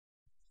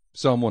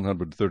Psalm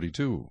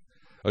 132,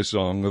 a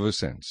song of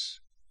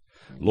ascents.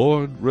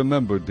 Lord,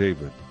 remember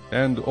David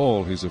and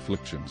all his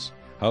afflictions,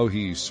 how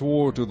he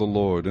swore to the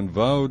Lord and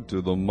vowed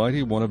to the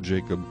Mighty One of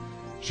Jacob,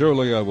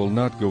 Surely I will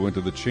not go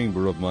into the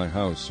chamber of my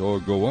house, or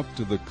go up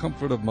to the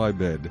comfort of my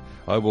bed.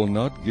 I will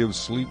not give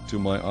sleep to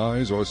my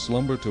eyes, or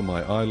slumber to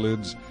my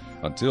eyelids,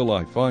 until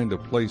I find a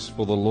place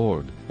for the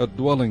Lord, a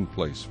dwelling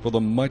place for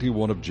the Mighty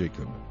One of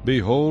Jacob.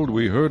 Behold,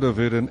 we heard of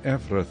it in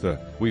Ephrathah,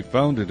 we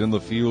found it in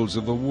the fields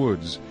of the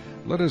woods.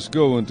 Let us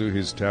go into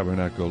his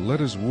tabernacle,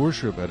 let us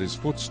worship at his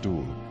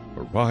footstool.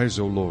 Arise,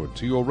 O Lord,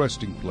 to your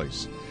resting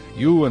place,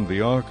 you and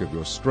the ark of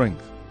your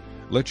strength.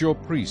 Let your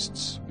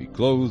priests be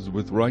clothed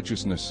with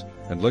righteousness,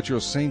 and let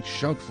your saints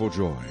shout for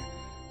joy.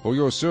 For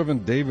your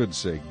servant David's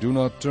sake, do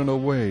not turn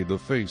away the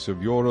face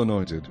of your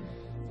anointed.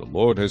 The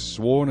Lord has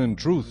sworn in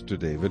truth to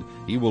David,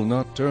 he will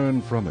not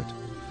turn from it.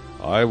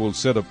 I will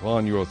set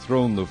upon your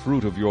throne the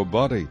fruit of your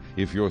body,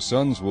 if your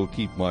sons will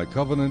keep my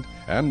covenant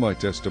and my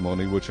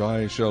testimony which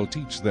I shall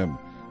teach them.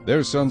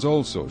 Their sons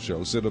also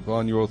shall sit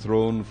upon your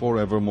throne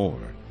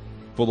forevermore.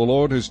 For the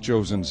Lord has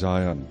chosen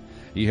Zion,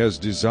 he has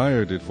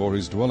desired it for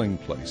his dwelling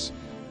place.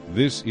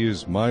 This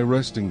is my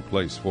resting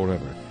place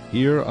forever.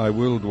 Here I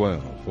will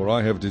dwell, for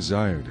I have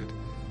desired it.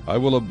 I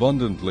will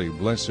abundantly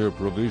bless her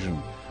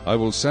provision. I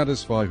will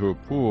satisfy her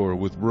poor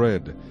with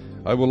bread.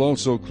 I will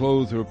also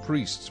clothe her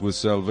priests with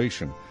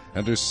salvation,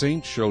 and her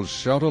saints shall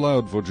shout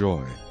aloud for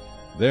joy.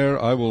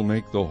 There I will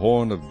make the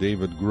horn of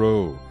David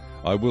grow.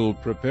 I will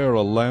prepare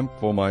a lamp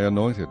for my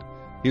anointed.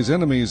 His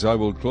enemies I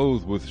will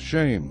clothe with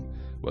shame,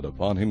 but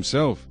upon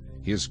himself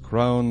his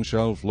crown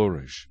shall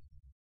flourish.